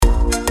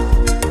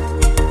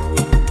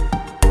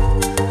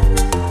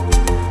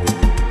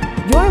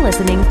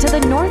listening to the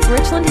North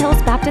Richland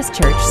Hills Baptist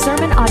Church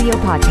Sermon Audio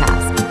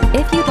Podcast.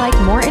 If you'd like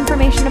more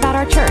information about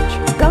our church,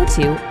 go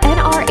to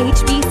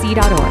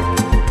nrhbc.org.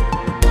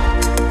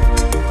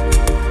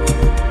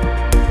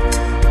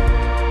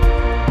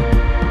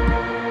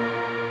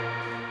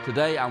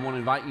 Today, I want to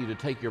invite you to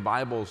take your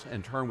Bibles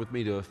and turn with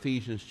me to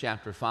Ephesians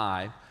chapter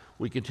 5.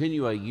 We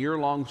continue a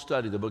year-long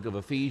study of the book of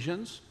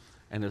Ephesians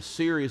and a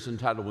series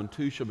entitled When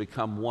Two Shall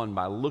Become One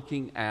by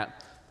looking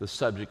at the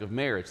subject of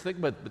marriage. Think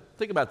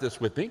about this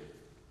with me.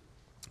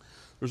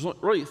 There's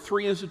really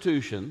three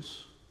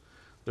institutions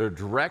that are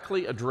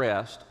directly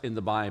addressed in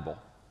the Bible.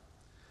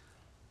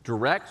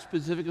 Direct,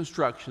 specific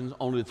instructions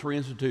on the three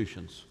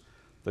institutions: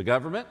 the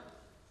government,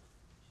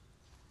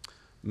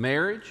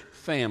 marriage,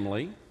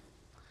 family,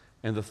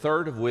 and the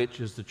third of which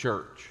is the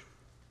church.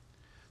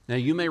 Now,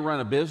 you may run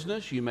a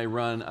business, you may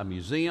run a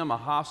museum, a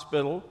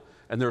hospital,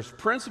 and there's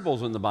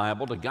principles in the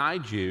Bible to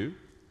guide you,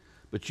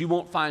 but you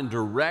won't find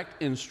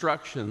direct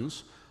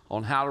instructions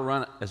on how to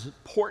run, as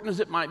important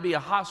as it might be, a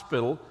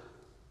hospital,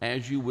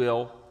 as you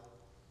will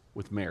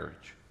with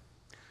marriage.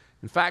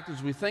 In fact,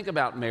 as we think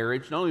about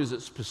marriage, not only is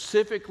it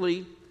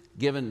specifically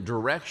given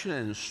direction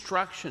and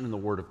instruction in the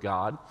Word of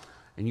God,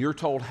 and you're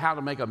told how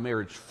to make a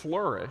marriage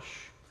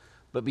flourish,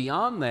 but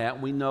beyond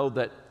that, we know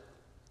that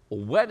a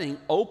wedding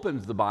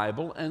opens the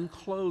Bible and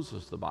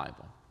closes the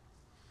Bible.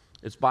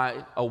 It's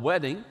by a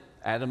wedding,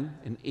 Adam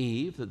and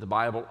Eve, that the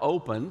Bible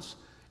opens,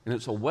 and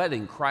it's a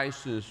wedding,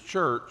 Christ and His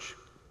church,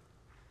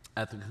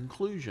 at the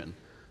conclusion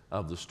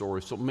of the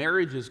story. So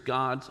marriage is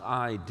God's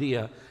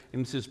idea,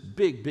 and it's this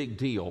big, big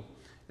deal,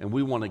 and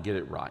we want to get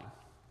it right.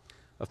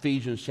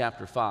 Ephesians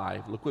chapter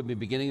 5, look with me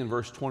beginning in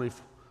verse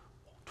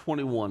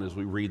 21 as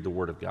we read the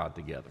Word of God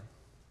together.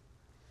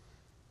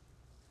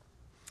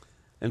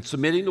 And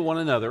submitting to one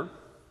another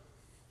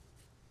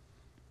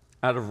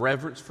out of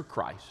reverence for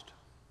Christ.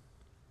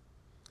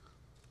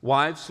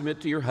 Wives, submit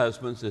to your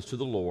husbands as to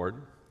the Lord,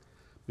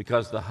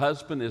 because the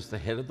husband is the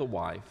head of the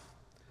wife,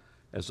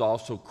 as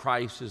also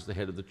Christ is the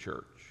head of the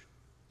church.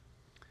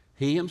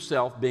 He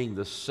himself being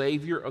the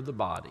Savior of the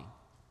body.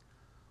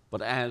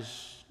 But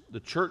as the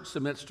church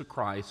submits to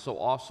Christ, so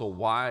also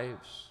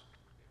wives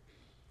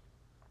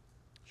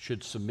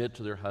should submit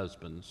to their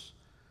husbands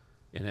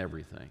in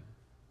everything.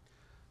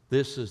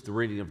 This is the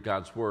reading of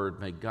God's Word.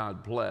 May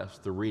God bless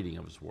the reading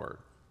of His Word.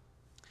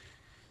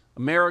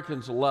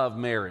 Americans love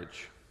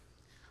marriage.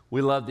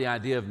 We love the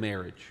idea of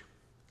marriage.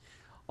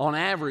 On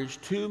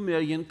average, 2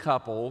 million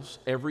couples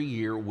every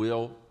year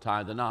will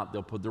tie the knot.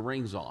 They'll put the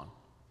rings on.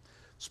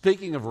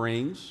 Speaking of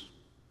rings,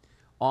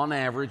 on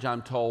average,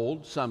 I'm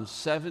told, some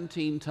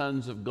 17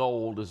 tons of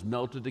gold is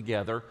melted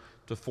together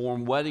to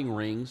form wedding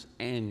rings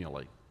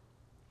annually.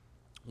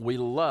 We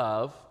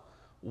love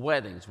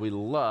weddings. We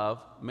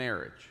love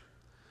marriage.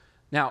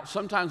 Now,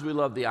 sometimes we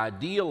love the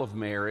ideal of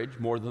marriage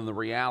more than the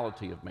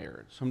reality of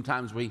marriage.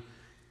 Sometimes we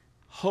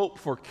hope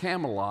for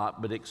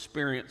Camelot but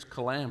experience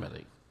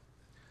calamity.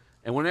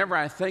 And whenever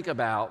I think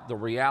about the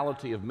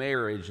reality of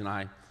marriage and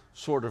I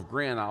sort of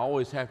grin, I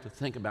always have to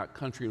think about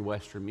country and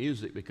western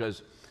music,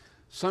 because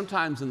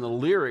sometimes in the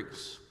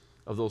lyrics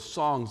of those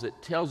songs it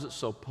tells it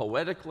so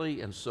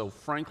poetically and so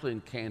frankly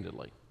and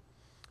candidly.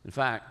 In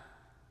fact,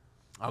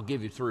 I'll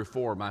give you 3 or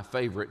 4 of my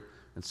favorite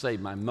and save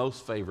my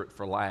most favorite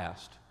for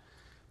last.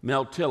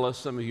 Mel Tillis,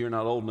 some of you are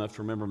not old enough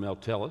to remember Mel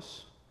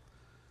Tillis.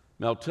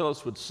 Mel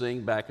Tillis would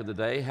sing back in the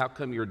day, "How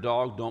come your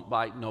dog don't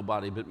bite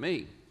nobody but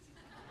me?"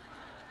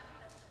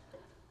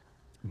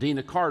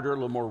 Dina Carter, a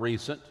little more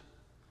recent,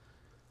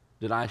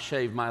 "Did I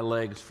shave my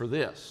legs for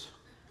this?"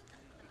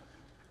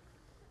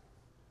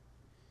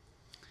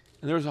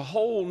 And there's a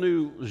whole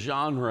new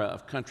genre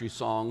of country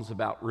songs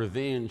about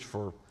revenge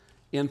for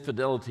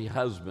infidelity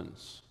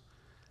husbands.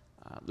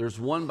 There's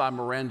one by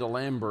Miranda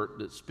Lambert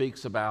that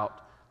speaks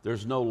about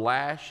there's no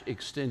eyelash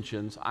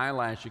extensions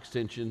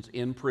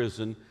in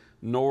prison,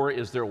 nor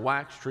is there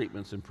wax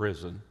treatments in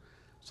prison.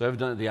 So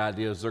evidently the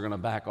idea is they're going to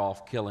back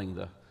off killing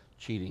the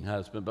cheating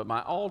husband. But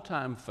my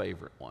all-time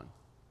favorite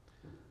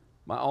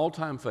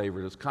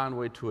is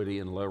Conway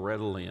Twitty and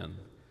Loretta Lynn,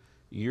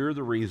 "You're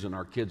the Reason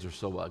Our Kids Are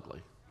So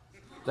Ugly."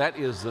 That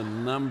is the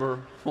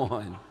number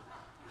one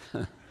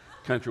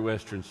country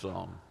western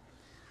song.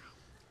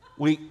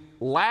 We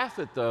laugh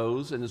at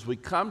those, and as we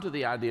come to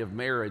the idea of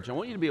marriage, I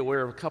want you to be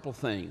aware of a couple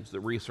things that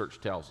research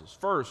tells us.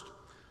 First,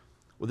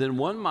 within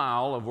 1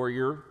 mile of where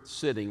you're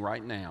sitting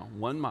right now,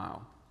 1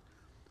 mile,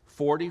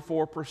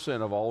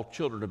 44% of all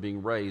children are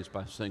being raised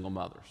by single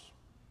mothers.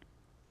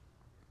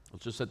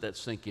 Let's just let that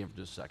sink in for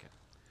just a second.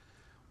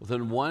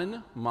 Within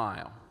 1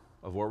 mile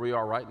of where we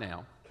are right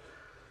now,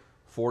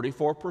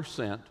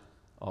 44%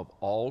 of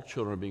all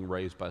children are being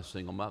raised by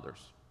single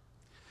mothers.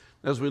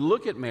 As we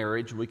look at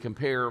marriage, we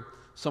compare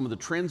some of the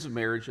trends of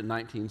marriage in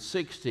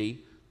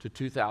 1960 to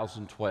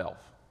 2012.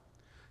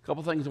 A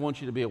couple things I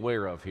want you to be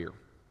aware of here.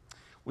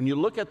 When you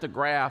look at the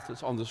graph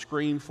that's on the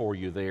screen for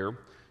you there,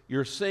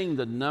 you're seeing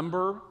the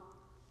number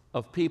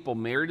of people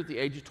married at the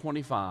age of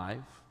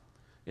 25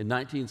 in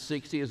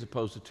 1960 as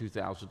opposed to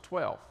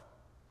 2012.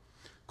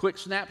 Quick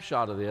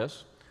snapshot of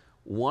this.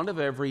 1 of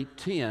every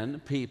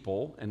 10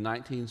 people in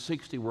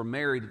 1960 were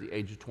married at the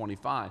age of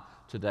 25.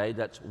 Today,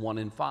 that's 1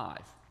 in 5.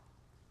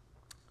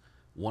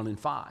 1 in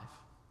 5.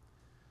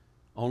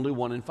 Only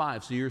 1 in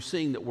 5. So you're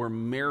seeing that we're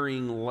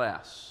marrying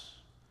less.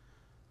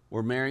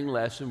 We're marrying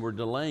less and we're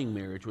delaying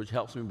marriage, which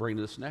helps me bring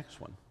to this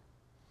next one.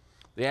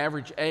 The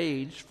average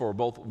age for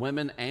both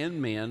women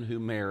and men who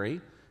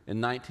marry in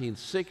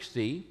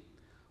 1960,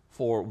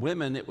 for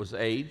women it was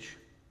age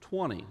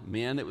 20.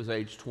 Men it was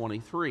age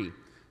 23.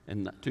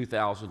 In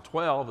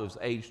 2012 it was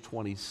age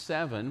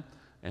 27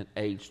 and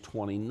age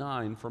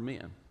 29 for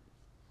men.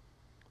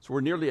 So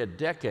we're nearly a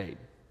decade,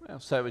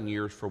 7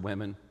 years for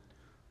women,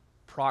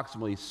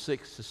 approximately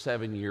 6 to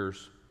 7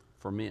 years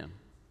for men.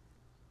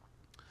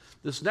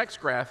 This next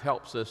graph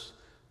helps us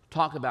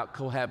talk about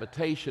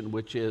cohabitation,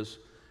 which is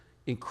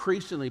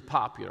increasingly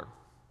popular.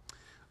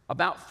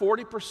 About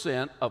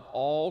 40% of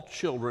all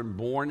children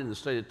born in the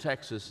state of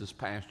Texas this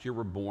past year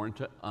were born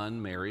to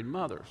unmarried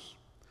mothers.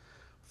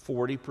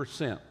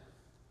 40%.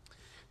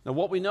 Now,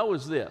 what we know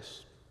is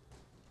this.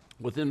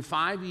 Within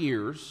 5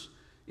 years,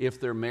 if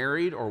they're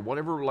married or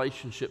whatever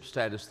relationship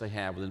status they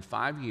have, within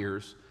 5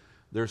 years,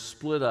 they're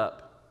split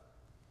up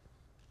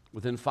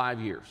within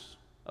 5 years.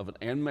 Of an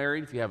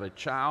unmarried, if you have a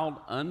child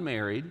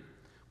unmarried,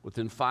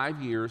 within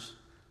 5 years,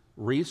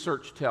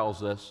 research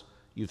tells us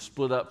you've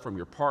split up from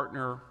your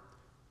partner,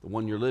 the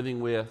one you're living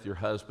with, your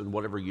husband,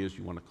 whatever it is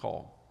you want to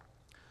call.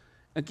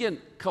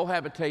 Again,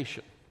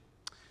 cohabitation.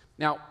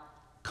 Now,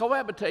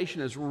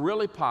 cohabitation is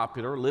really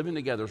popular. Living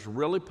together is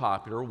really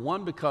popular.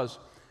 One, because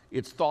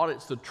it's thought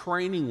it's the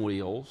training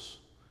wheels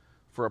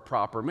for a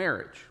proper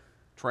marriage.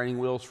 Training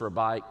wheels for a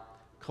bike.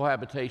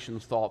 Cohabitation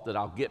is thought that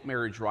I'll get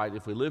marriage right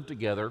if we live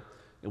together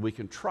and we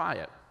can try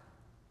it.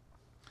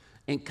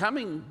 And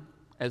coming,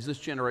 as this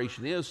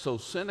generation is, so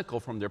cynical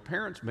from their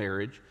parents'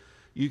 marriage,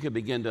 you can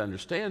begin to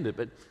understand it.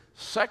 But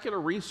secular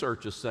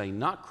research is saying,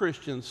 not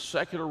Christians,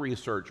 secular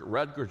research,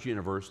 Rutgers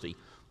University,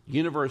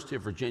 University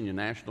of Virginia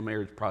National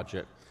Marriage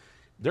Project,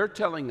 they're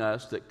telling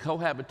us that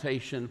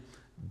cohabitation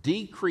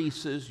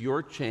decreases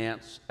your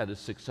chance at a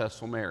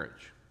successful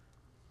marriage.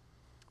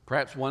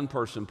 Perhaps one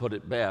person put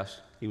it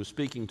best. He was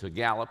speaking to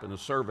Gallup in a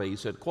survey. He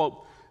said,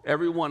 quote,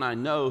 "Everyone I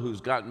know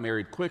who's gotten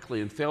married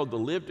quickly and failed to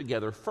live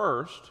together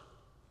first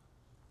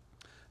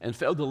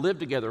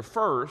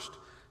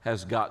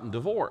has gotten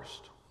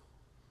divorced."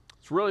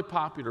 It's a really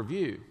popular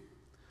view.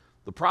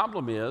 The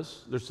problem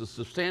is there's a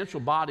substantial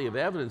body of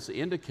evidence that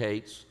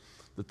indicates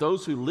that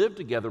those who live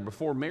together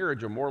before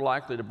marriage are more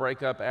likely to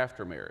break up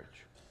after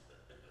marriage.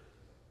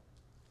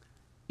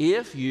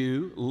 If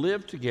you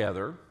live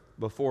together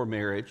before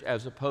marriage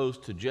as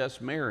opposed to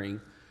just marrying,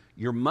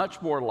 you're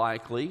much more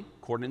likely,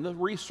 according to the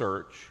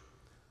research,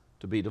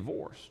 to be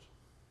divorced.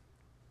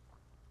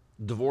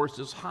 Divorce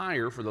is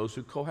higher for those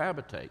who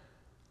cohabitate.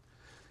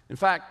 In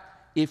fact,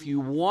 if you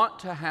want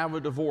to have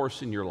a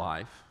divorce in your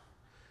life,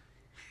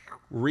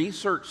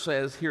 research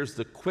says here's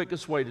the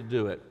quickest way to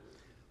do it.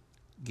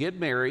 Get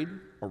married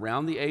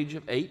around the age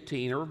of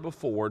 18 or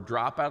before,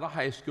 drop out of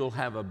high school,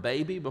 have a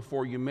baby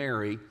before you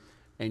marry,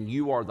 and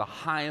you are the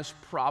highest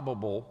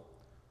probable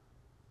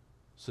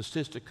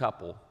statistic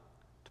couple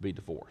to be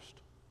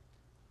divorced.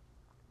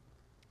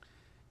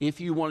 If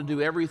you want to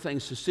do everything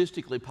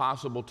statistically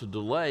possible to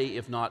delay,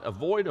 if not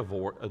avoid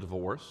a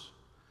divorce,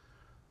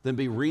 then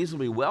be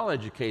reasonably well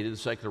educated,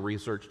 secular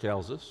research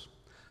tells us,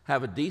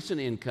 have a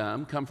decent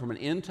income, come from an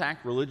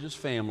intact religious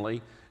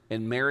family,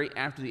 and marry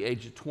after the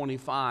age of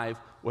 25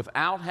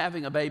 without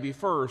having a baby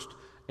first,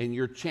 and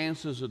your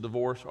chances of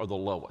divorce are the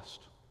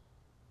lowest.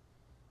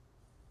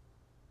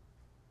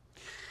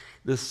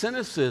 The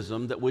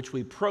cynicism that which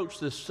we approach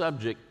this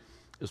subject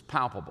is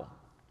palpable.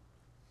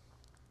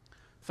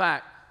 In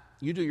fact,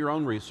 you do your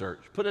own research.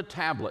 Put a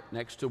tablet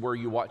next to where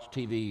you watch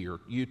TV or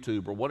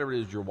YouTube or whatever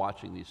it is you're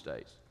watching these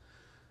days,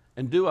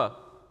 and do a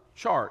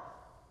chart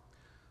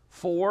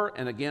for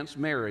and against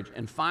marriage,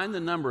 and find the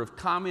number of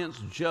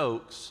comments,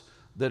 jokes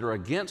that are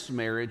against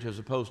marriage as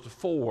opposed to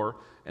for,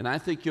 and I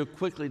think you'll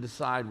quickly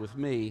decide with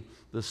me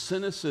the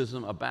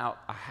cynicism about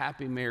a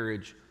happy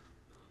marriage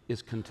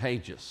is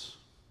contagious.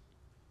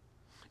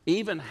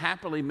 Even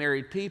happily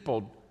married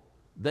people,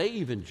 they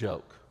even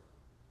joke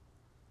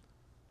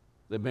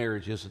that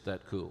marriage isn't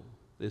that cool,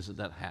 isn't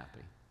that happy.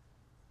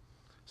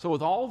 So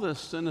with all this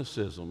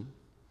cynicism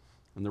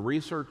and the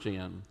research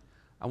in,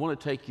 I want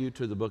to take you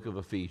to the book of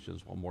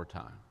Ephesians one more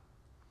time.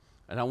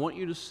 And I want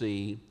you to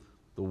see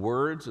the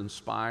words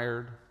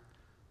inspired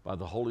by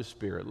the Holy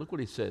Spirit. Look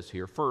what he says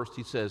here. First,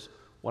 he says,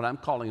 what I'm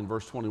calling in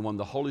verse 21,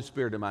 the Holy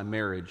Spirit in my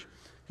marriage.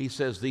 He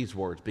says these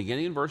words,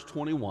 beginning in verse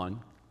 21,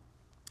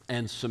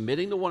 and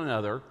submitting to one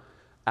another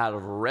out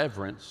of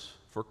reverence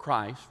for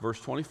Christ. Verse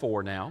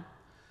 24 now.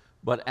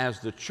 But as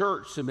the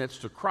church submits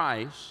to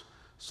Christ,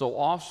 so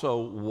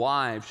also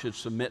wives should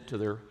submit to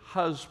their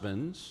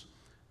husbands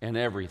in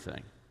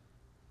everything.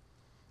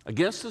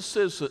 Against the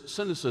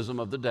cynicism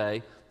of the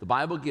day, the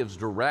Bible gives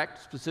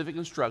direct, specific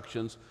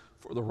instructions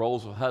for the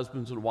roles of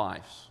husbands and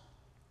wives.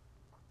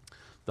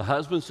 The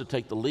husband's to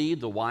take the lead,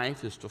 the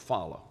wife is to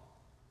follow.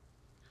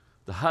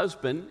 The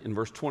husband, in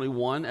verse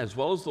 21, as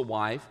well as the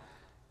wife,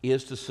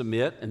 is to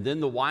submit, and then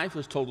the wife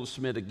is told to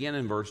submit again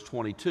in verse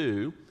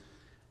 22.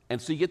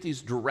 And so you get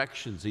these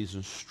directions, these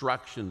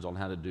instructions on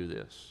how to do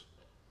this.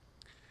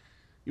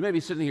 You may be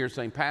sitting here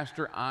saying,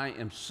 Pastor, I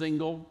am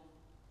single.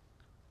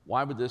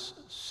 Why would this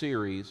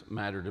series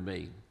matter to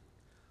me?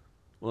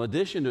 Well, in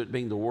addition to it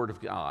being the Word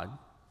of God,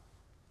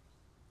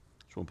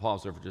 just want to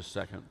pause there for just a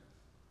second.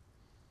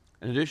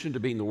 In addition to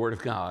being the Word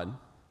of God,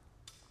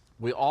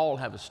 we all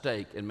have a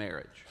stake in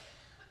marriage.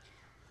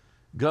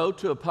 Go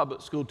to a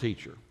public school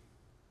teacher.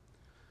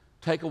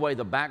 Take away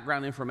the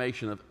background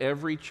information of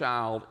every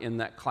child in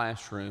that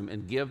classroom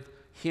and give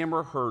him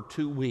or her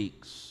 2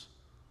 weeks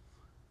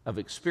of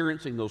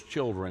experiencing those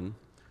children,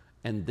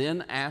 and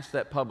then ask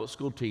that public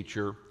school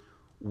teacher,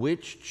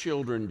 which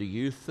children do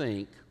you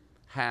think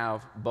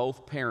have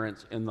both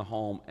parents in the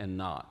home and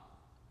not?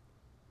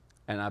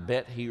 And I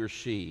bet he or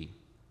she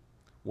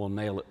will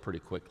nail it pretty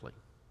quickly.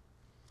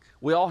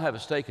 We all have a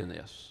stake in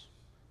this.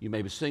 You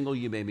may be single,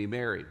 you may be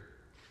married.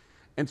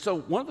 And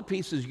so one of the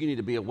pieces you need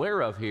to be aware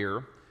of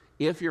here,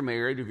 if you're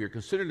married, if you're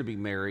considered to be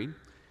married,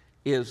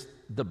 is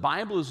the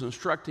Bible is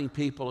instructing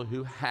people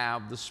who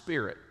have the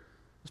Spirit.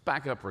 Let's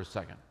back up for a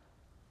second.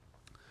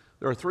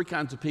 There are 3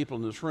 kinds of people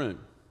in this room.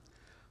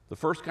 The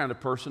first kind of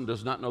person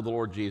does not know the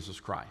Lord Jesus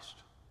Christ.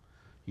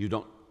 You've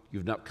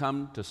not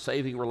come to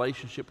saving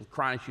relationship with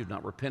Christ. You've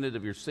not repented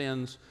of your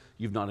sins.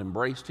 You've not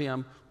embraced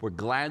Him. We're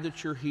glad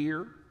that you're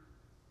here,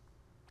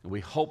 and we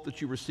hope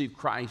that you receive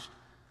Christ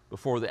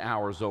before the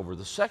hour is over.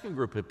 The second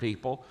group of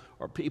people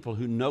are people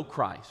who know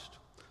Christ.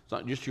 It's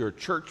not just you're a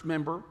church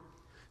member.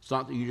 It's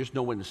not that you just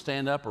know when to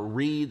stand up or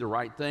read the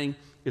right thing.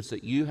 It's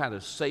that you had a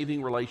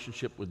saving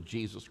relationship with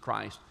Jesus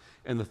Christ.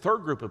 And the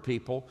third group of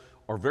people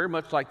are very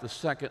much like the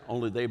second,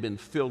 only they've been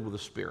filled with the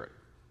Spirit.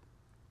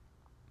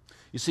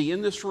 You see,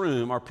 in this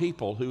room are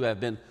people who have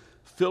been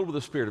filled with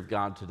the Spirit of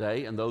God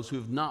today and those who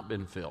have not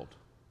been filled.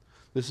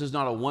 This is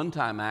not a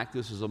one-time act.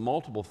 This is a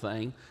multiple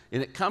thing.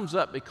 And it comes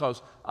up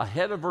because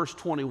ahead of verse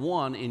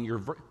 21 in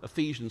your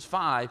Ephesians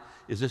 5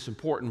 is this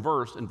important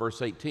verse in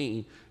verse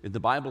 18. The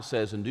Bible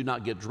says, and do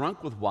not get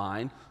drunk with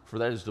wine, for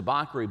that is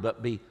debauchery,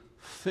 but be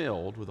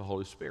filled with the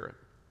Holy Spirit.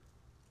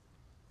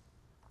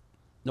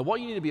 Now,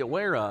 what you need to be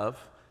aware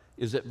of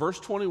is that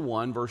verse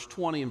 21, verse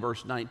 20, and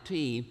verse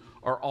 19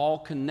 are all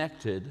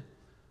connected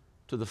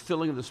to the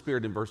filling of the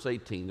Spirit in verse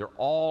 18. They're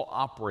all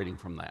operating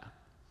from that.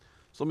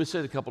 So let me say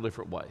it a couple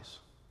different ways.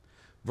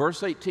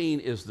 Verse 18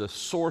 is the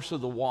source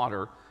of the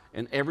water,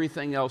 and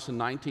everything else in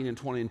 19 and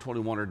 20 and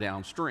 21 are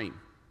downstream.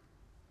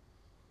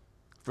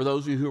 For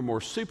those of you who are more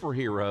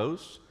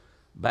superheroes,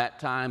 bat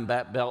time,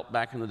 bat belt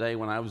back in the day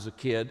when I was a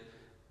kid,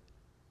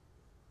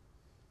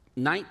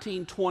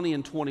 19, 20,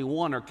 and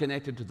 21 are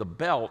connected to the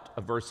belt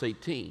of verse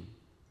 18.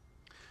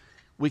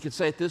 We could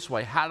say it this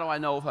way: how do I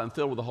know if I'm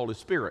filled with the Holy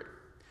Spirit?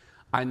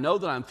 I know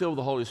that I'm filled with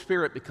the Holy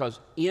Spirit because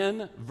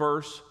in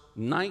verse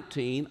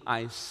 19,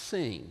 I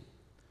sing.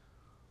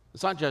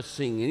 It's not just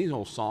singing any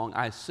old song.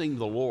 I sing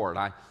the Lord.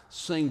 I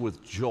sing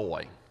with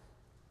joy.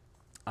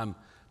 I'm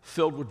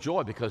filled with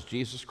joy because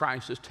Jesus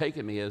Christ has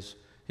taken me as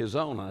His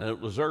own, and I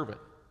don't deserve it.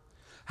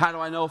 How do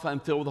I know if I'm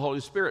filled with the Holy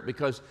Spirit?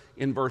 Because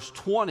in verse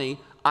 20,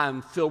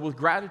 I'm filled with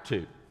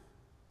gratitude.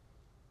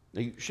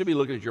 Now, you should be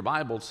looking at your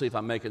Bible to see if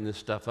I'm making this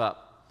stuff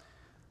up.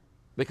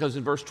 Because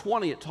in verse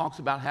 20, it talks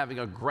about having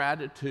a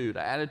gratitude,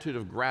 an attitude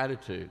of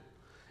gratitude.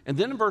 And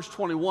then in verse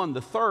 21,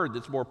 the third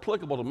that's more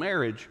applicable to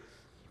marriage,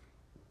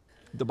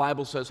 the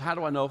Bible says, how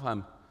do I know if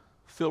I'm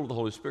filled with the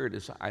Holy Spirit?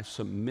 Is I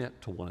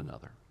submit to one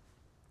another.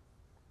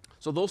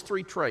 So those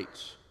 3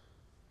 traits.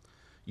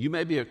 You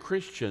may be a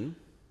Christian,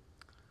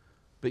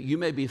 but you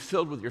may be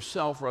filled with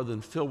yourself rather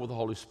than filled with the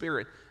Holy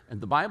Spirit. And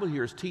the Bible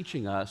here is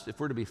teaching us, if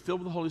we're to be filled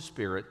with the Holy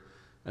Spirit,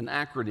 an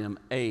acronym,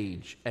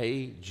 AGE,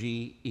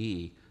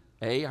 A-G-E.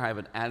 A, I have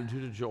an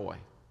attitude of joy.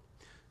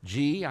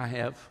 G, I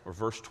have, or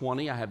verse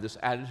 20, I have this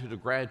attitude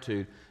of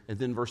gratitude. And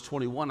then verse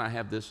 21, I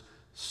have this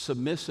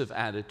submissive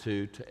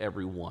attitude to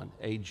everyone,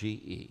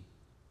 A-G-E.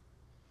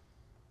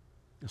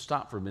 Now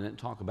stop for a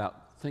minute and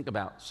think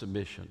about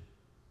submission.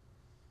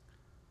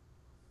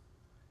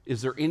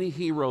 Is there any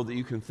hero that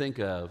you can think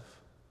of,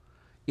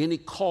 any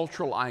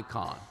cultural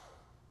icon,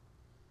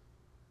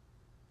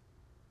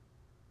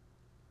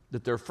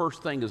 that their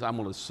first thing is, I'm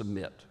going to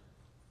submit?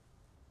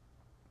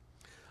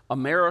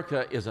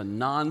 America is a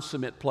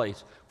non-submit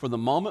place. From the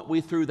moment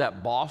we threw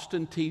that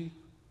Boston Tea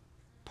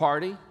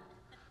Party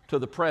to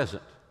the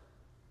present,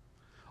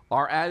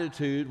 our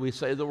attitude, we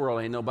say to the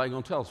world, ain't nobody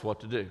going to tell us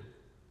what to do.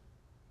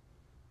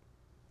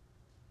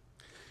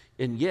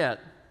 And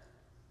yet,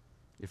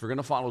 if we're going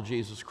to follow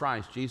Jesus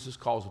Christ, Jesus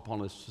calls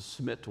upon us to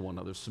submit to one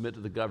another, submit to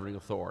the governing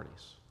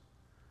authorities.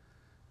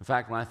 In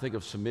fact, when I think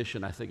of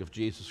submission, I think of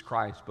Jesus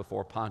Christ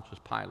before Pontius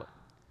Pilate. Do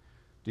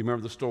you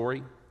remember the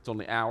story? It's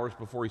only hours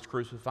before He's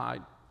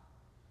crucified.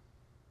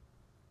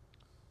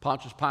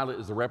 Pontius Pilate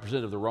is the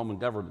representative of the Roman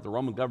government. The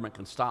Roman government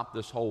can stop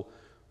this whole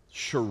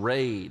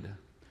charade.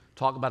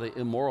 Talk about an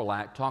immoral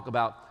act. Talk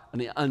about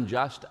an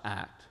unjust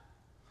act.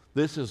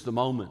 This is the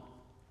moment.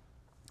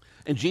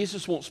 And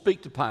Jesus won't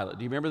speak to Pilate.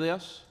 Do you remember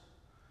this?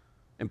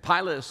 And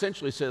Pilate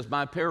essentially says,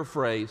 my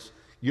paraphrase,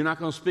 you're not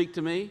going to speak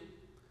to me?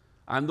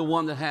 I'm the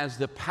one that has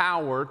the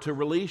power to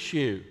release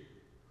you.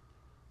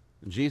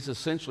 And Jesus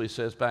essentially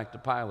says back to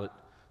Pilate,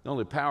 the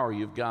only power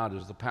you've got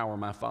is the power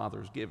my Father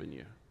has given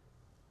you.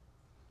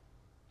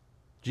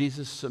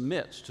 Jesus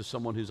submits to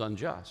someone who's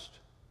unjust.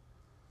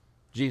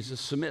 Jesus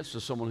submits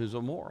to someone who's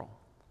immoral.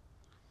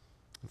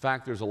 In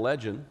fact, there's a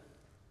legend.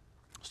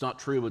 It's not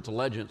true, but it's a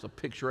legend. It's a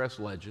picturesque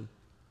legend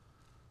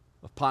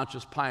of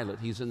Pontius Pilate.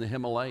 He's in the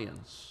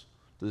Himalayas.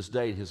 To this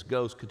day, his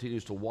ghost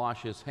continues to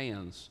wash his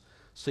hands,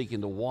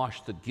 seeking to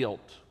wash the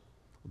guilt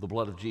of the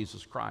blood of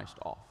Jesus Christ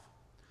off.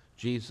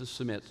 Jesus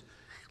submits.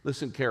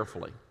 Listen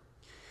carefully.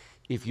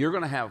 If you're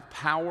going to have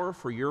power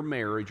for your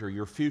marriage or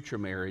your future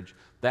marriage,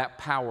 that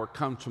power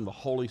comes from the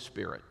Holy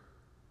Spirit.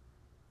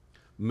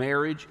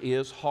 Marriage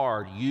is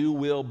hard. You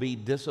will be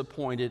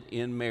disappointed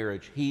in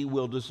marriage. He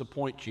will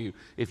disappoint you.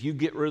 If you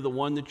get rid of the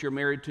one that you're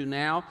married to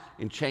now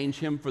and change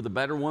him for the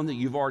better one that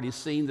you've already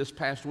seen this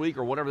past week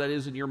or whatever that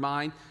is in your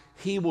mind,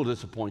 he will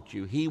disappoint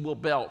you. He will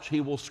belch.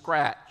 He will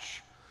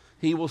scratch.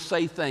 He will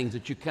say things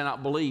that you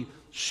cannot believe.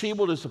 She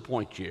will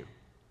disappoint you.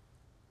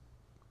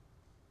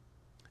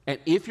 And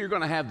if you're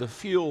going to have the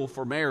fuel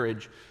for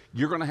marriage,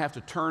 you're going to have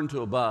to turn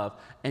to above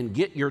and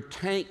get your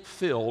tank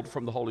filled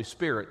from the Holy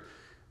Spirit.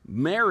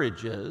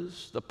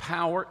 Marriages, the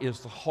power is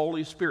the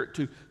Holy Spirit,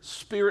 to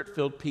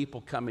Spirit-filled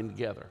people coming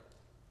together.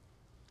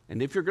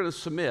 And if you're going to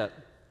submit,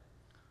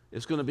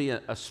 it's going to be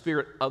a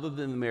spirit other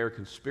than the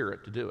American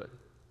spirit to do it.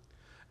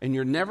 And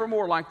you're never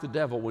more like the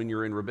devil when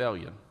you're in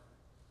rebellion.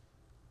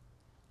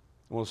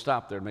 We'll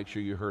stop there and make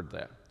sure you heard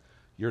that.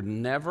 You're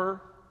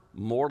never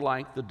more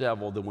like the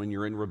devil than when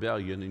you're in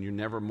rebellion, and you're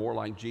never more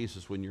like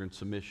Jesus when you're in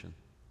submission.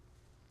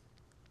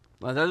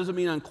 Now, that doesn't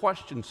mean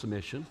unquestioned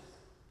submission,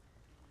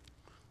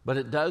 but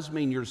it does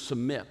mean you're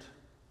submit.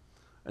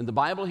 And the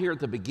Bible here at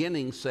the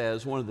beginning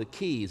says one of the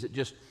keys, it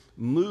just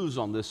moves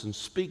on this and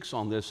speaks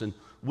on this, and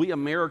we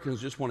Americans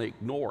just want to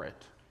ignore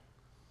it.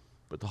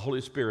 But the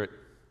Holy Spirit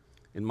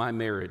in my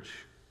marriage,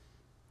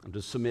 I'm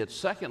to submit.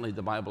 Secondly,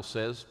 the Bible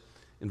says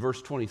in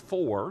verse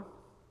 24,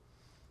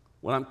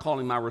 what I'm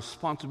calling my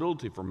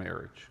responsibility for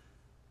marriage.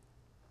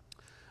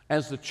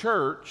 As the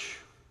church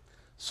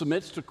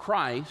submits to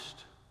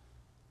Christ,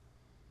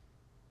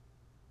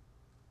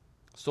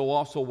 so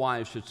also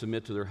wives should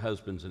submit to their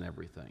husbands in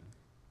everything.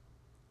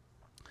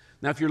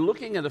 Now, if you're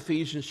looking at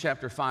Ephesians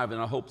chapter 5,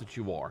 and I hope that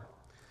you are,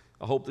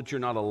 I hope that you're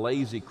not a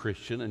lazy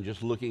Christian and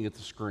just looking at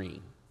the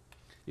screen.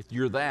 If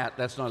you're that,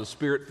 that's not a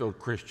Spirit-filled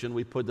Christian.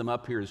 We put them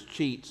up here as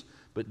cheats.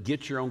 But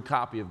get your own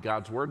copy of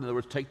God's Word. In other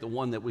words, take the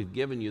one that we've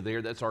given you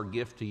there. That's our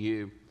gift to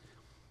you.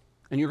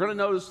 And you're going to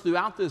notice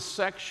throughout this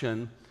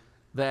section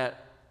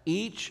that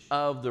each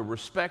of the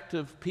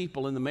respective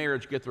people in the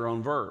marriage get their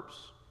own verbs.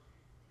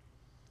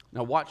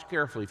 Now watch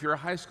carefully. If you're a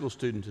high school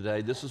student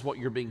today, this is what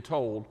you're being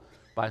told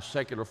by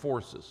secular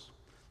forces.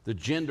 The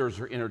genders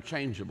are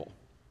interchangeable.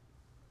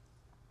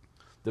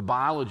 The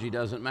biology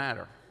doesn't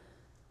matter.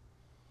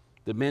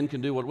 The men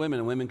can do what women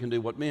and women can do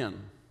what men.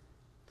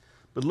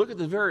 But look at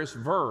the various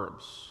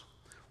verbs.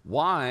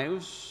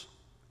 Wives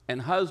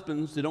and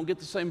husbands, they don't get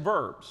the same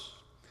verbs.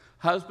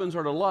 Husbands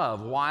are to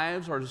love.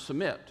 Wives are to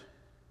submit.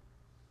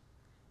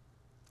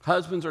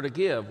 Husbands are to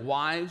give.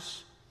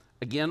 Wives,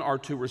 again, are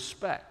to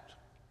respect.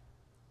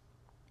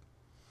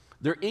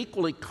 They're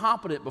equally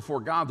competent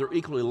before God. They're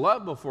equally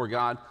loved before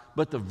God,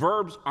 but the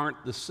verbs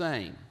aren't the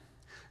same.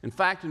 In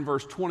fact, in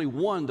verse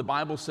 21, the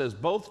Bible says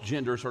both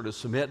genders are to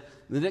submit.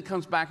 And then it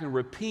comes back and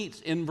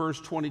repeats in verse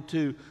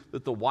 22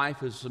 that the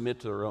wife is to submit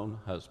to her own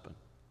husband.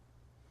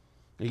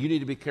 Now, you need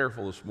to be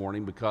careful this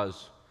morning,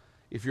 because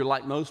if you're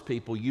like most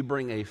people, you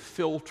bring a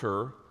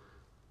filter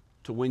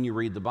to when you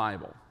read the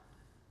Bible.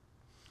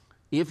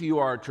 If you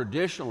are a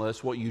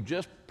traditionalist, what you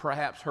just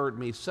perhaps heard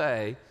me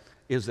say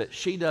is that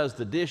she does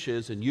the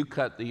dishes and you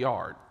cut the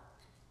yard.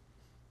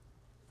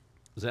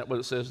 Is that what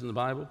it says in the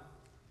Bible?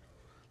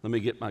 Let me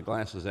get my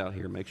glasses out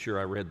here and make sure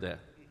I read that.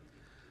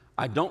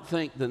 I don't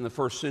think that in the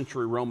first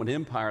century Roman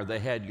Empire they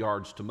had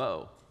yards to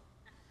mow.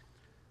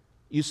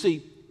 You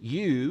see,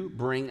 you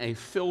bring a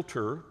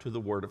filter to the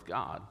Word of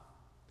God.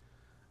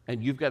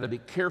 And you've got to be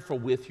careful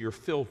with your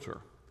filter,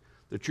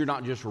 that you're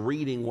not just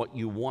reading what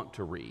you want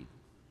to read.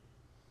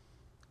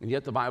 And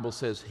yet the Bible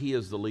says He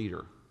is the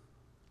leader.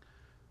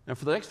 Now,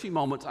 for the next few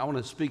moments, I want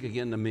to speak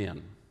again to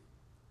men.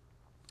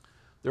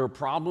 There are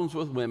problems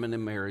with women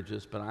in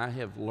marriages, but I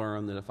have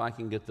learned that if I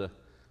can get the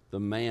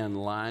man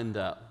lined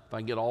up, if I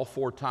can get all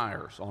four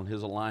tires on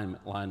his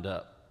alignment lined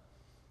up,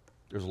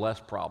 there's less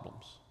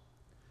problems.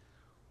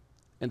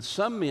 And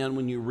some men,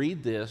 when you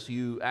read this,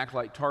 you act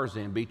like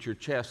Tarzan, beat your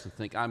chest and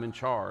think, I'm in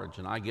charge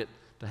and I get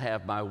to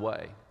have my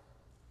way.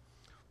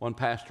 One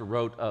pastor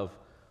wrote of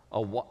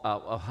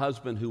a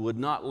husband who would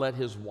not let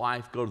his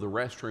wife go to the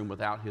restroom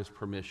without his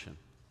permission.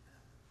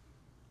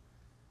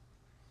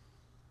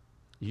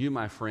 You,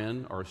 my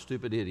friend, are a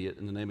stupid idiot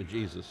in the name of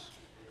Jesus.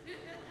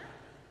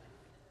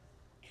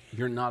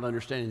 You're not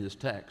understanding this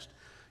text.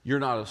 You're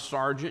not a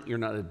sergeant. You're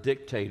not a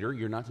dictator.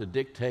 You're not to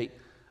dictate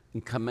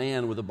in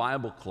command with a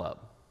Bible club.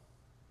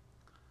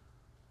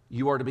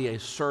 You are to be a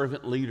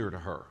servant leader to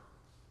her.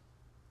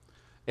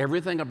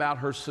 Everything about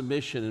her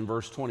submission in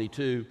verse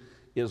 22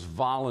 is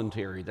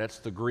voluntary. That's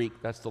the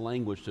Greek, that's the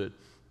language to it.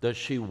 Does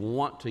she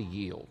want to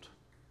yield?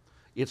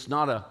 It's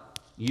not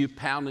you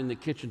pounding the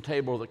kitchen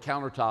table or the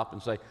countertop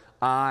and say,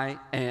 I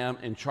am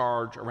in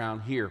charge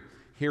around here.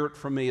 Hear it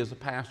from me as a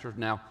pastor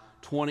now,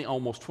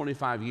 almost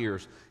 25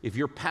 years. If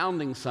you're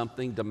pounding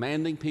something,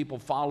 demanding people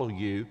follow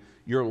you,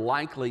 you're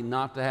likely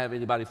not to have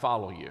anybody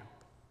follow you.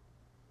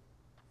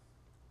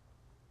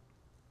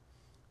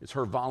 It's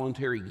her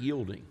voluntary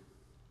yielding.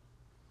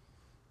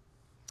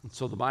 And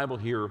so the Bible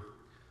here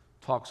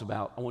talks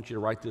about, I want you to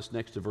write this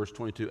next to verse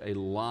 22, a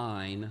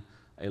line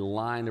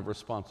of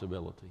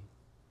responsibility.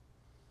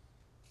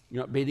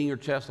 You're not beating your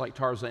chest like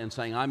Tarzan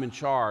saying, I'm in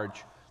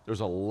charge. There's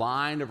a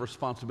line of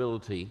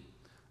responsibility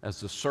as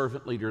the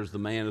servant leader, as the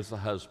man, as the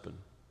husband.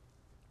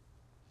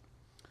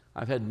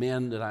 I've had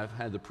men that I've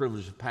had the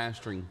privilege of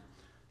pastoring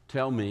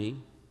tell me,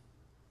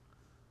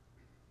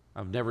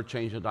 I've never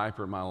changed a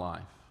diaper in my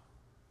life.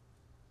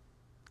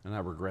 And I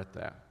regret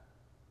that.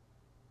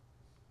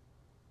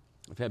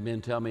 I've had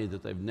men tell me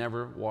that they've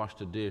never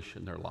washed a dish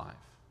in their life,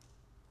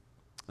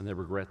 and they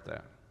regret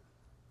that.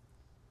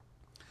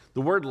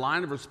 The word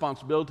line of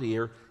responsibility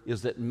here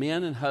is that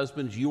men and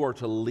husbands, you are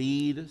to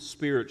lead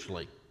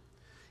spiritually.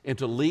 And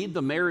to lead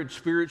the marriage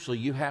spiritually,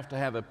 you have to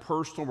have a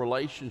personal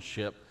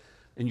relationship,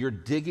 and you're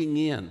digging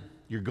in.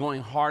 You're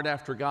going hard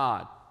after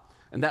God.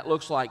 And that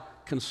looks like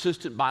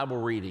consistent Bible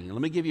reading. And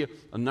let me give you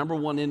a number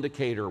one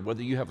indicator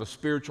whether you have a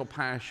spiritual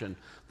passion.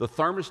 The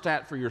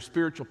thermostat for your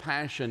spiritual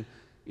passion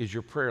is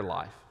your prayer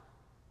life.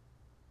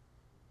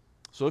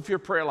 So if your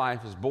prayer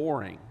life is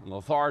boring and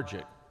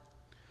lethargic,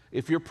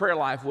 if your prayer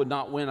life would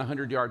not win a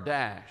 100-yard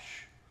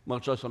dash,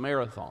 much less a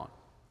marathon,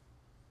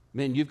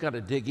 man, you've got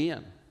to dig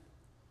in.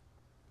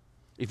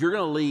 If you're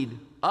going to lead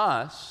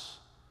us,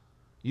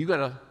 you've got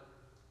to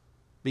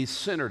be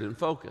centered and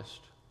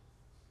focused.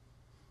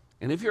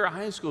 And if you're a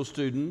high school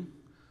student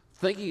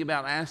thinking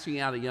about asking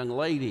out a young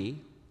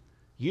lady,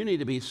 you need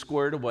to be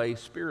squared away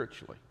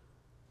spiritually.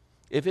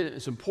 If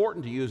it's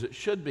important to you, as it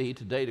should be,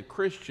 to date a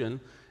Christian,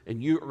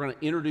 and you are going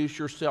to introduce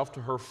yourself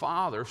to her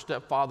father,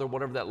 stepfather,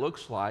 whatever that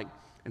looks like,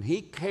 and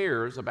he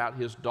cares about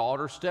his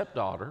daughter,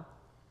 stepdaughter,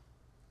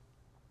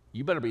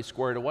 you better be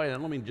squared away. I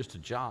don't mean just a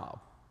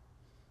job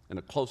and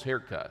a close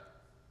haircut.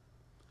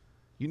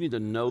 You need to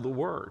know the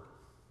Word,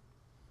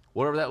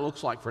 whatever that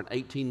looks like for an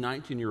 18,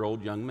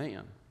 19-year-old young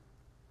man.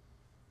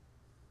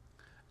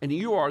 And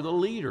you are the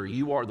leader.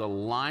 You are the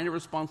line of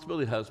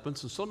responsibility,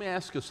 husbands. And so let me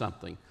ask you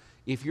something.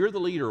 If you're the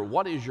leader,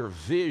 what is your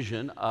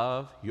vision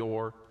of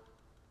your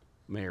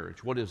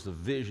marriage? What is the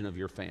vision of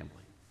your family?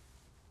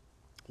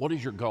 What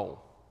is your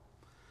goal?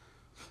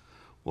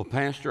 Well,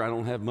 Pastor, I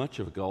don't have much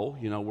of a goal.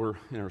 You know, we're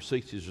in our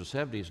 60s or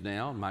 70s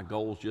now, and my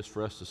goal is just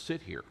for us to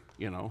sit here,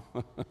 you know,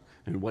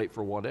 and wait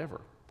for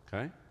whatever,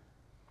 okay?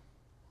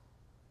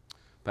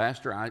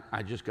 Pastor,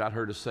 I just got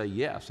her to say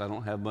yes. I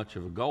don't have much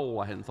of a goal.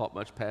 I hadn't thought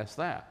much past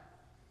that,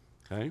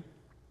 okay?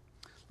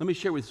 Let me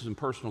share with you some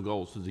personal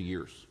goals through the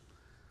years.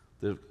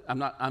 I'm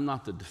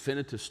not the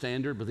definitive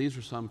standard, but these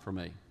are some for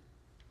me.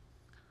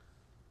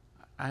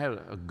 I have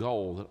a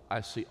goal that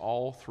I see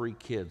all three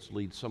kids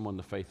lead someone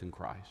to faith in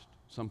Christ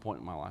at some point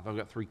in my life. I've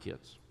got three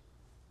kids.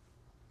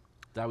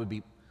 That I would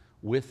be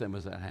with them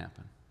as that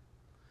happened.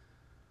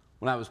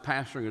 When I was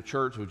pastoring a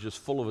church that was just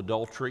full of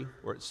adultery,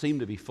 or it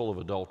seemed to be full of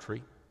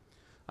adultery,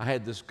 I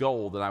had this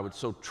goal that I would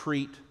so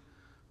treat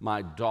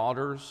my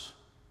daughter's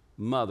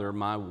mother,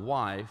 my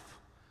wife,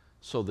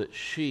 so that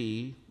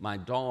she, my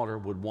daughter,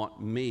 would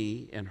want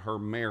me in her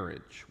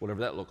marriage,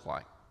 whatever that looked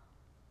like.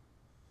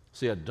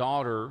 See, a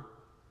daughter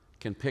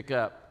can pick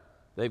up,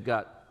 they've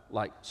got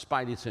like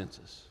spidey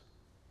senses.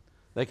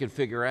 They can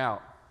figure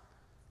out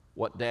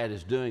what dad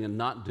is doing and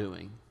not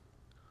doing.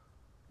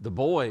 The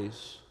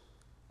boys,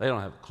 they don't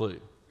have a clue.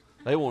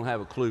 They won't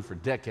have a clue for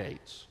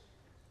decades.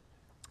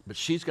 But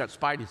she's got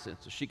spidey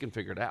senses. She can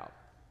figure it out.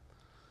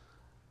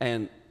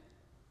 And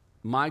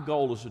my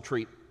goal is to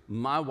treat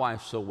my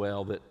wife so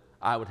well that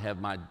I would have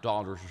my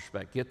daughter's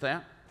respect. Get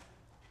that?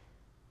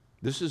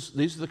 These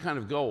are the kind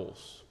of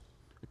goals.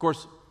 Of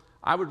course,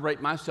 I would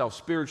rate myself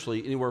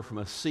spiritually anywhere from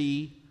a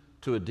C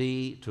to a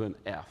D to an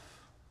F.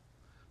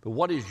 But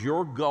what is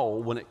your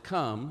goal when it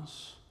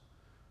comes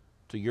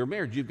to your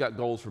marriage? You've got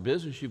goals for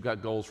business. You've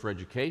got goals for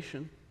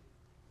education.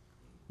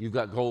 You've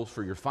got goals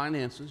for your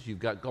finances. You've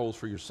got goals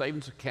for your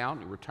savings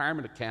account, your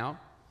retirement account.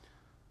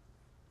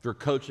 If you're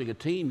coaching a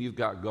team, you've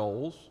got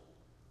goals.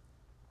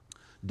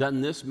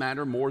 Doesn't this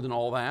matter more than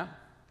all that?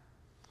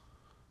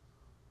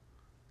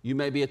 You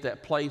may be at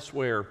that place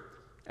where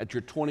at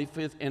your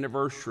 25th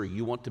anniversary,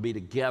 you want to be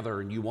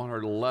together and you want her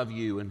to love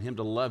you and him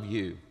to love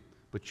you,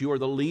 but you are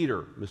the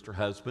leader, Mr.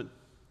 Husband.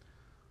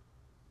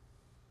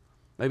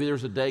 Maybe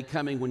there's a day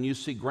coming when you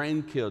see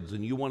grandkids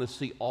and you want to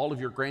see all of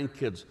your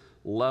grandkids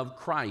love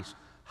Christ.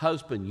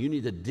 Husband, you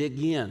need to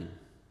dig in.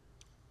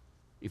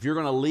 If you're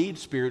going to lead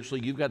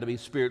spiritually, you've got to be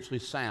spiritually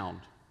sound.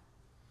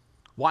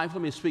 Wife,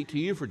 let me speak to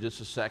you for just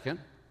a second.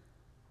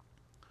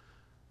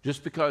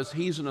 Just because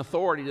he's an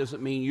authority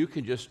doesn't mean you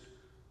can just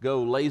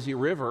go lazy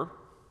river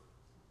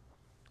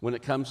when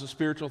it comes to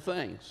spiritual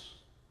things.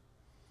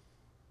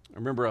 I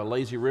remember a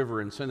lazy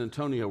river in San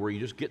Antonio where you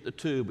just get the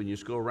tube and you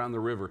just go around the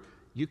river.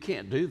 You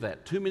can't do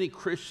that. Too many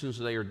Christians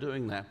today are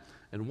doing that.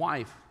 And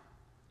wife,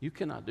 you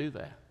cannot do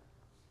that.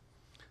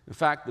 In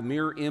fact, the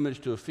mirror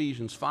image to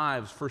Ephesians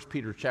 5 is 1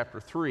 Peter chapter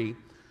 3.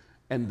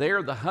 And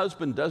there the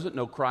husband doesn't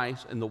know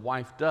Christ and the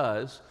wife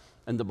does.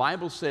 And the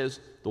Bible says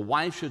the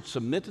wife should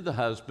submit to the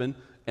husband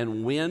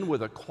and win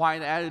with a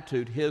quiet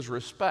attitude his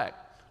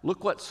respect.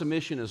 Look what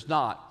submission is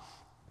not.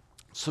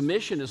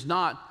 Submission is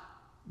not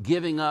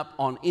giving up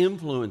on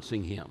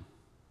influencing him.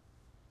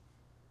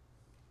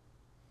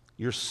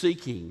 You're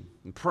seeking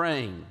and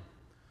praying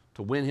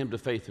to win him to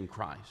faith in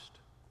Christ.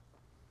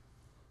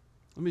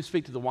 Let me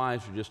speak to the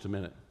wives for just a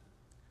minute.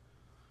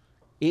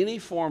 Any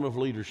form of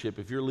leadership,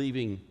 if you're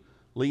leading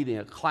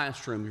a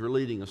classroom, you're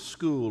leading a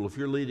school, if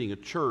you're leading a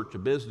church, a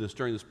business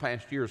during this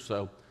past year or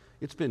so,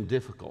 it's been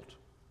difficult.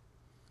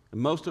 And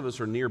most of us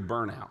are near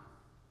burnout.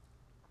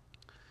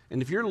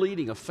 And if you're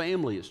leading a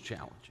family, it's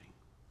challenging.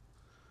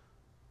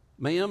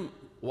 Ma'am,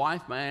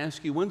 wife, may I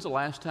ask you, when's the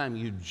last time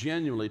you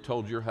genuinely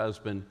told your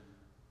husband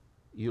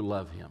you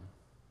love him?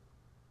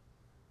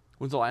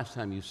 When's the last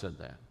time you said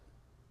that?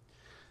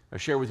 I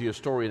share with you a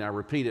story, and I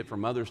repeat it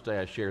from Mother's Day.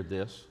 I shared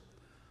this.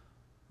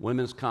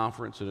 Women's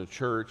conference in a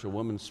church, a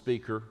woman's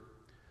speaker.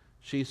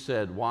 She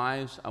said,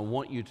 wives, I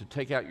want you to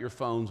take out your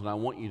phones and I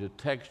want you to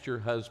text your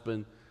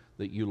husband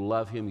that you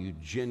love him, you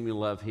genuinely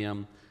love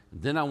him.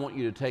 And then I want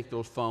you to take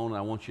those phones and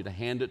I want you to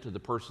hand it to the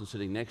person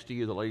sitting next to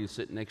you, the lady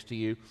sitting next to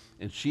you,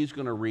 and she's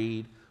going to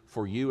read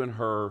for you and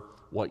her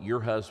what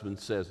your husband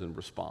says in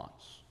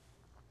response.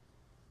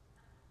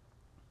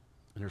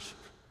 And there's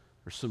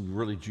some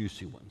really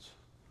juicy ones,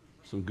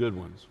 some good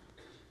ones.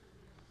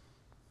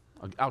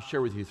 I'll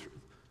share with you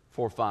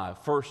 4 or 5.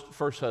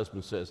 First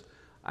husband says,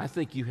 I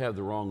think you have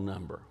the wrong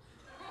number.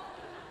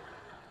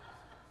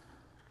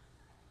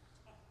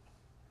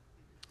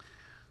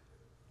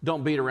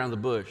 Don't beat around the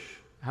bush.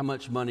 How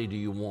much money do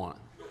you want?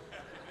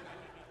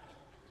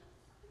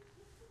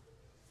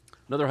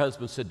 Another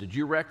husband said, did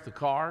you wreck the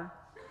car?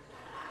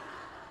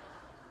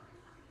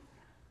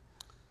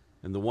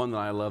 And the one that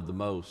I love the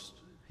most,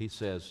 he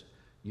says,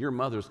 your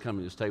mother's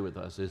coming to stay with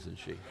us, isn't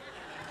she?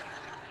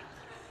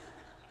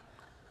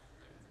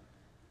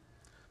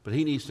 But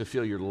he needs to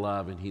feel your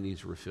love and he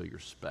needs to feel your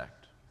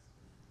respect.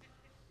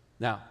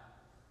 Now,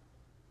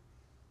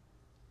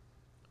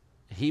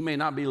 he may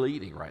not be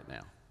leading right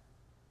now,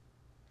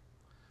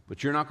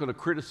 but you're not going to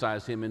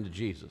criticize him into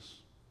Jesus.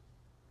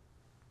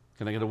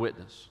 Can I get a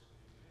witness?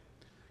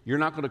 You're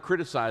not going to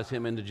criticize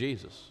him into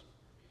Jesus.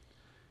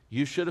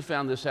 You should have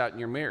found this out in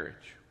your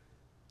marriage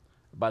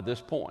by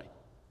this point,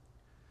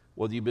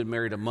 whether you've been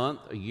married a month,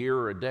 a year,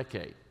 or a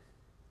decade.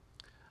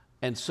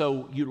 And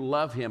so you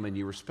love him and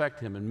you respect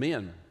him. And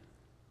men,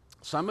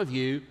 some of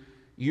you,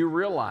 you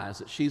realize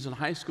that she's in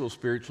high school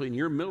spiritually and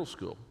you're in middle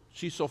school.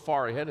 She's so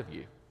far ahead of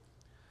you.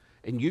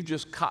 And you've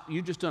just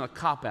done a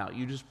cop-out.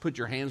 You just put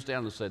your hands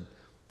down and said,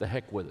 the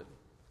heck with it.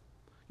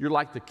 You're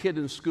like the kid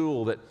in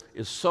school that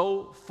is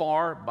so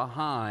far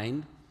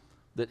behind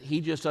that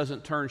he just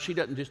doesn't turn, she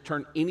doesn't just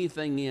turn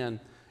anything in, and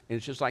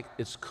it's just like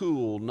it's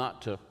cool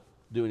not to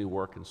do any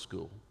work in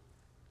school.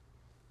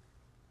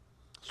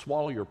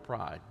 Swallow your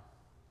pride.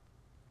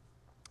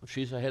 If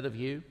she's ahead of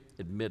you,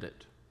 admit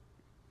it.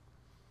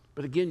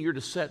 But again, you're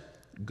to set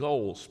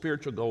goals,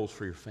 spiritual goals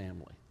for your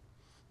family.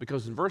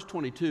 Because in verse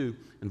 22,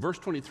 in verse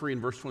 23,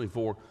 and verse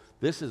 24,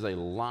 this is a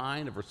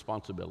line of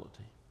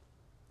responsibility.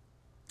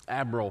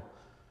 Admiral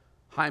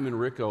Hyman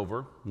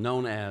Rickover,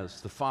 known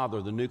as the father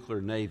of the nuclear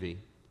navy,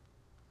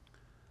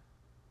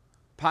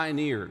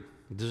 pioneered,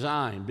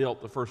 designed,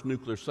 built the first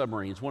nuclear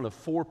submarines, one of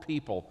 4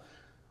 people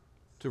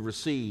to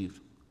receive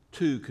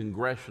 2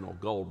 congressional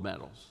gold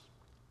medals.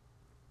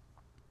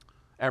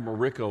 Admiral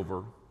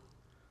Rickover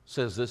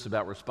says this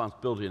about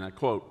responsibility, and I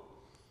quote,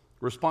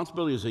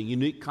 responsibility is a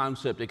unique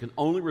concept. It can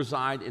only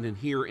reside and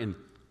adhere in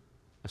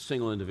a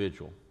single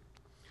individual.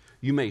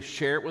 You may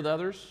share it with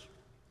others,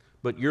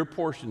 but your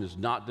portion is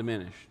not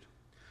diminished.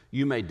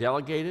 You may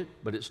delegate it,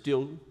 but it's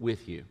still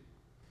with you.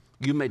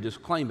 You may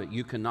disclaim it.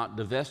 You cannot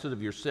divest it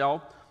of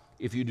yourself.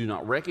 If you do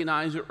not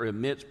recognize it or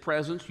admit its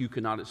presence, you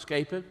cannot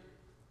escape it.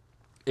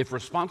 If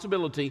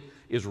responsibility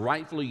is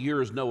rightfully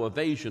yours, no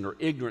evasion or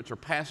ignorance or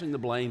passing the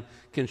blame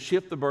can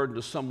shift the burden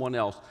to someone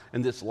else.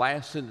 And this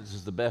last sentence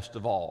is the best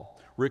of all.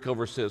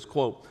 Rickover says,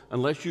 quote,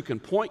 unless you can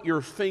point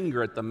your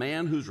finger at the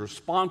man who's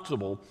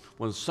responsible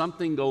when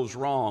something goes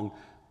wrong,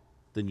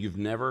 then you've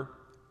never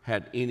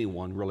had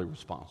anyone really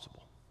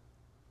responsible.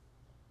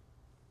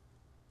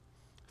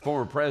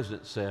 Former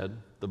president said,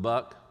 the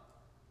buck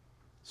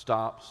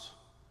stops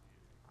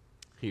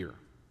here.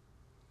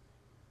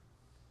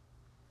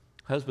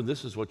 Husband,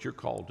 this is what you're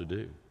called to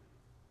do. Do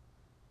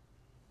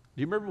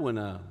you remember when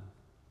the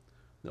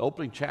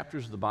opening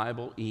chapters of the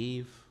Bible,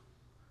 Eve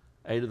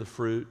ate of the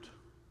fruit,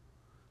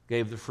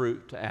 gave the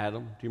fruit to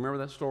Adam? Do you remember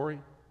that story?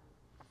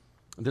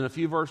 And then a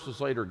few verses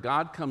later,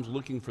 God comes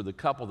looking for the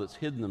couple that's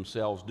hidden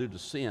themselves due to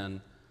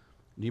sin.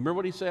 Do you remember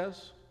what he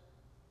says?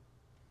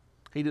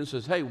 He just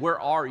says, hey, where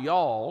are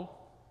y'all?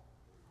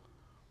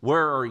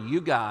 Where are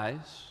you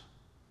guys?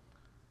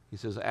 He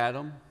says,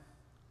 Adam,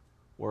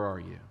 where are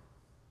you?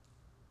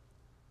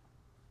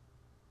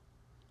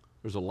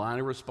 There's a line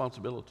of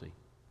responsibility.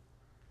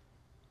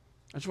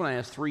 I just want to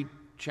ask three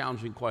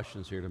challenging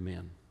questions here to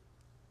men.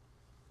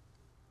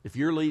 If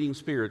you're leading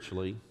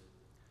spiritually,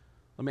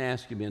 let me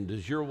ask you, men,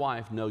 does your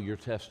wife know your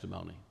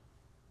testimony?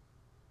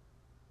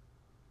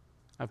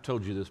 I've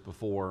told you this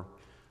before.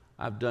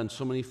 I've done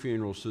so many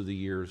funerals through the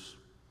years,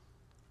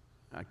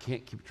 I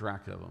can't keep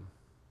track of them.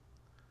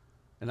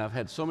 And I've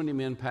had so many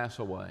men pass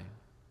away.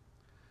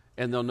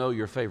 And they'll know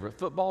your favorite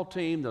football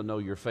team, they'll know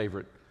your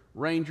favorite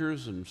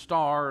Rangers and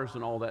Stars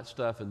and all that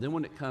stuff. And then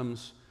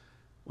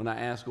when I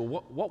ask,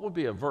 well, what would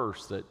be a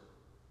verse that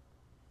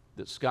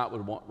Scott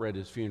would want read at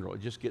his funeral?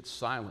 It just gets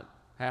silent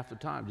half the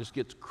time, just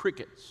gets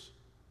crickets.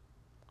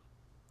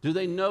 Do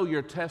they know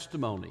your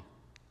testimony?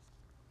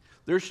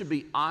 There should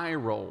be eye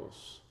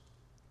rolls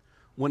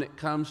when it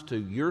comes to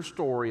your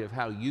story of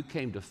how you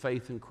came to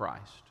faith in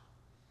Christ.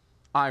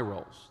 Eye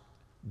rolls.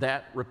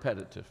 That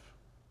repetitive.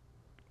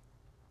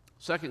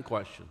 Second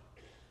question.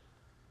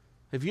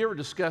 Have you ever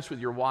discussed with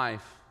your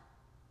wife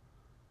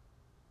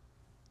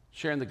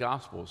sharing the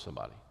gospel with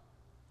somebody?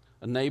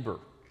 A neighbor,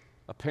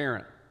 a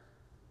parent?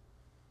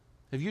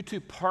 Have you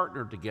two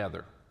partnered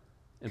together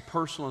in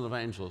personal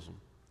evangelism?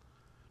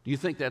 Do you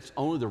think that's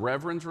only the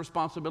reverend's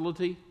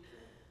responsibility?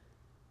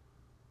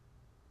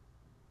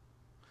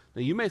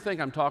 Now, you may think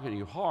I'm talking to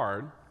you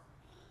hard,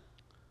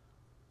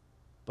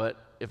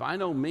 but if I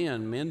know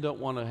men don't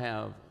want to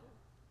have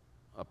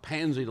a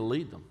pansy to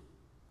lead them.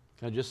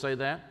 Can I just say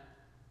that?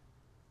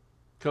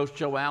 Coach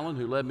Joe Allen,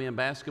 who led me in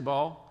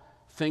basketball,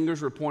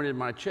 fingers were pointed at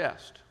my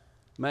chest.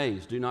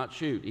 Mays, do not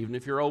shoot, even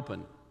if you're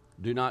open.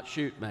 Do not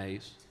shoot,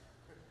 Mays.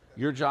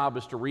 Your job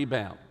is to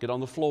rebound, get on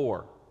the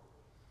floor.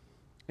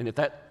 And if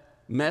that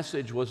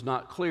message was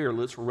not clear,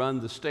 let's run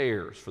the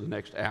stairs for the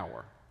next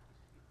hour.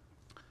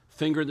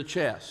 Finger in the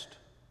chest.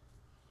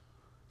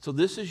 So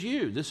this is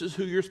you. This is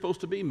who you're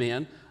supposed to be,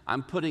 men.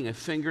 I'm putting a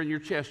finger in your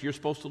chest. You're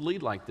supposed to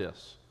lead like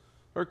this.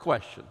 Or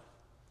question.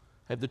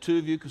 Have the two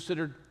of you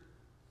considered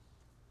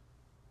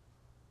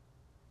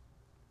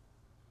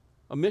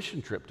a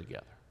mission trip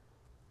together?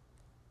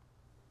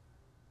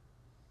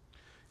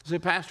 You say,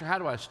 Pastor, how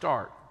do I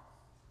start?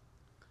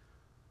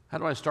 How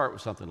do I start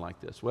with something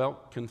like this?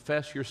 Well,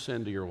 confess your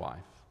sin to your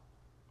wife.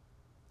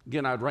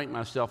 Again, I'd rank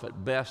myself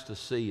at best a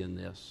C in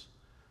this.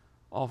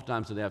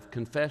 Oftentimes an F.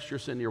 Confess your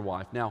sin to your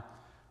wife. Now,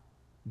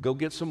 go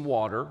get some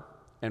water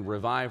and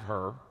revive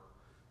her,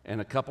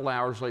 and a couple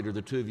hours later,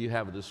 the two of you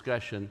have a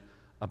discussion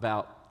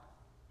about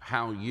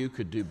how you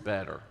could do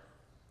better.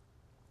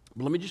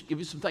 But let me just give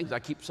you some things. I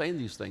keep saying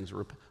these things.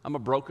 I'm a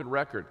broken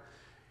record.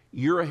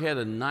 You're ahead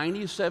of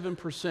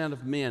 97%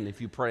 of men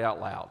if you pray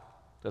out loud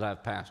that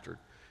I've pastored.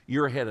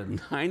 You're ahead of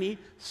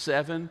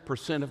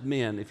 97% of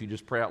men if you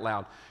just pray out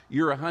loud.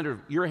 You're ahead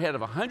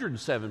of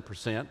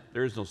 107%.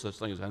 There is no such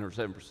thing as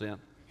 107%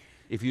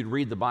 if you'd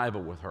read the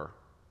Bible with her.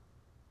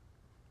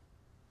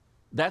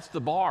 That's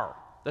the bar.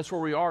 That's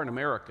where we are in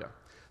America.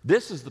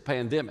 This is the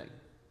pandemic.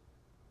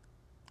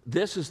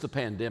 This is the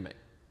pandemic.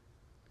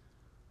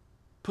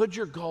 Put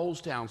your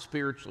goals down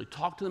spiritually.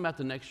 Talk to them about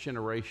the next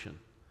generation.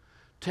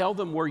 Tell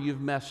them where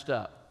you've messed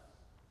up.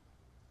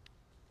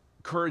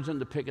 Encourage them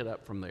to pick it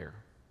up from there.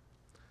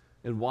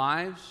 And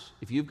wives,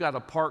 if you've got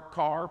a parked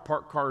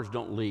cars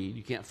don't lead.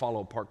 You can't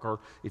follow a parked car.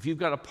 If you've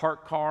got a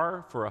parked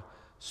car for a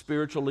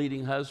spiritual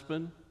leading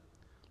husband,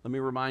 let me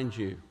remind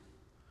you,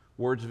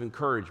 words of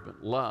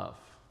encouragement, love.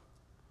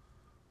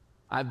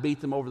 I've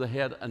beat them over the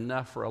head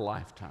enough for a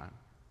lifetime.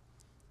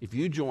 If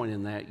you join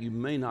in that, you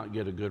may not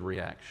get a good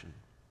reaction.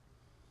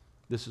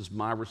 This is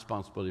my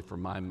responsibility for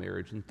my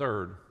marriage. And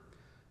third,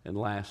 and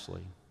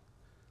lastly,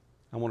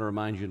 I want to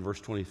remind you in verse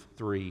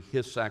 23,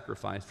 his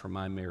sacrifice for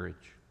my marriage.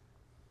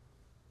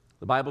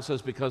 The Bible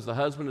says, because the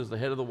husband is the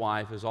head of the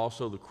wife, as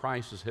also the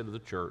Christ is head of the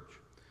church,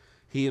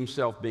 he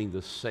himself being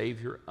the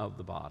Savior of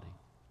the body.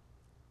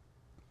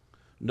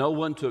 No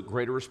one took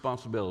greater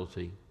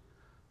responsibility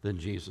than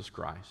Jesus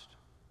Christ.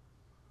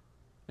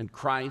 And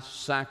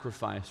Christ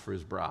sacrificed for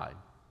his bride.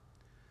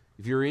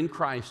 If you're in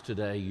Christ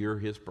today, you're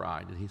his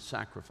bride, and he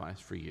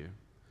sacrificed for you.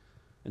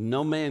 And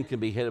no man can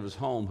be head of his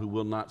home who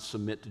will not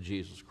submit to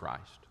Jesus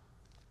Christ.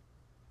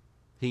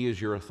 He is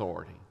your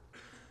authority.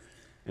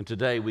 And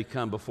today we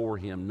come before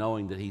him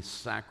knowing that he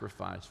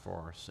sacrificed for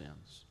our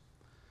sins.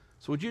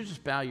 So would you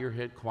just bow your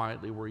head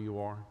quietly where you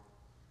are?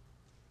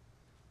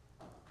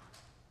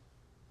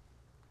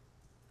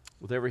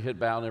 With every head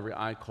bowed and every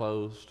eye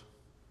closed.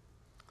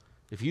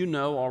 If you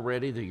know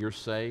already that you're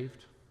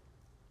saved,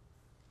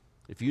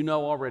 if you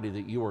know already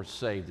that you are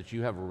saved, that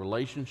you have a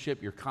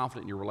relationship, you're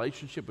confident in your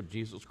relationship with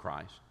Jesus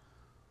Christ,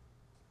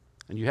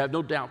 and you have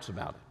no doubts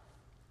about it,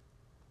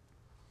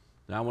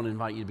 then I want to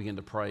invite you to begin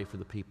to pray for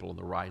the people on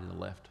the right and the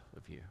left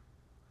of you,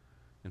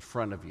 in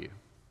front of you,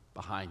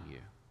 behind you.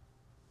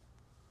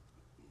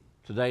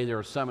 Today there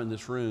are some in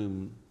this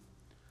room,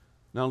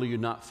 not only are you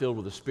not filled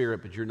with the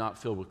Spirit, but you're not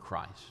filled with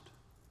Christ.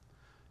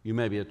 You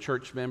may be a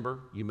church member.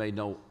 You may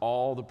know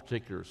all the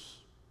particulars.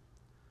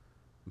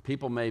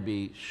 People may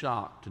be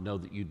shocked to know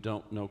that you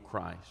don't know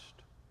Christ.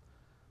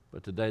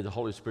 But today the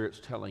Holy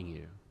Spirit's telling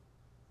you,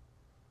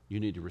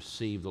 you need to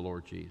receive the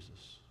Lord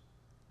Jesus.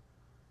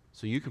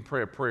 So you can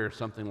pray a prayer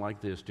something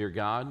like this. Dear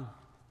God,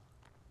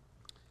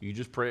 you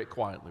just pray it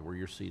quietly where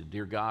you're seated.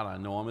 Dear God, I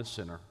know I'm a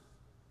sinner.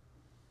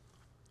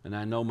 And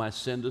I know my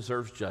sin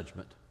deserves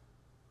judgment.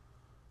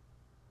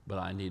 But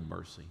I need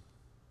mercy.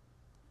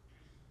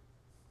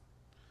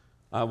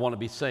 I want to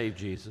be saved,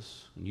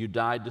 Jesus. You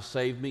died to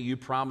save me. You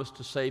promised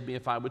to save me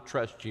if I would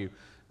trust you.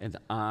 And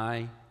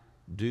I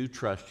do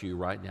trust you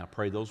right now.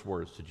 Pray those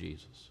words to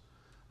Jesus.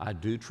 I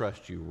do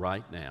trust you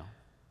right now.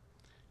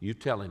 You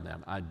tell him that.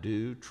 I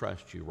do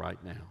trust you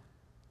right now.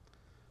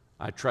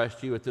 I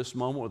trust you at this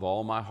moment with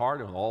all my heart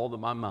and with all of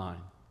my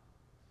mind.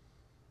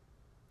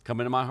 Come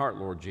into my heart,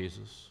 Lord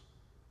Jesus.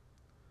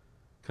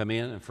 Come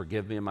in and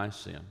forgive me of my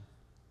sin.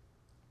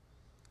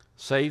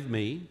 Save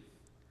me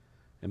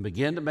and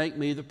begin to make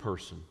me the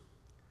person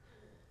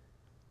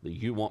that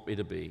you want me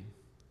to be.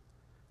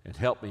 And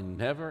help me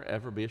never,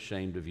 ever be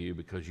ashamed of you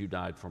because you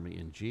died for me.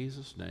 In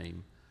Jesus'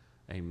 name,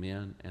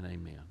 amen and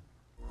amen.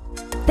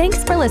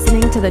 Thanks for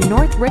listening to the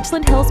North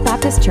Richland Hills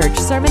Baptist Church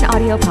Sermon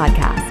Audio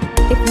Podcast.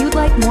 If you'd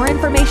like more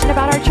information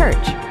about our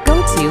church,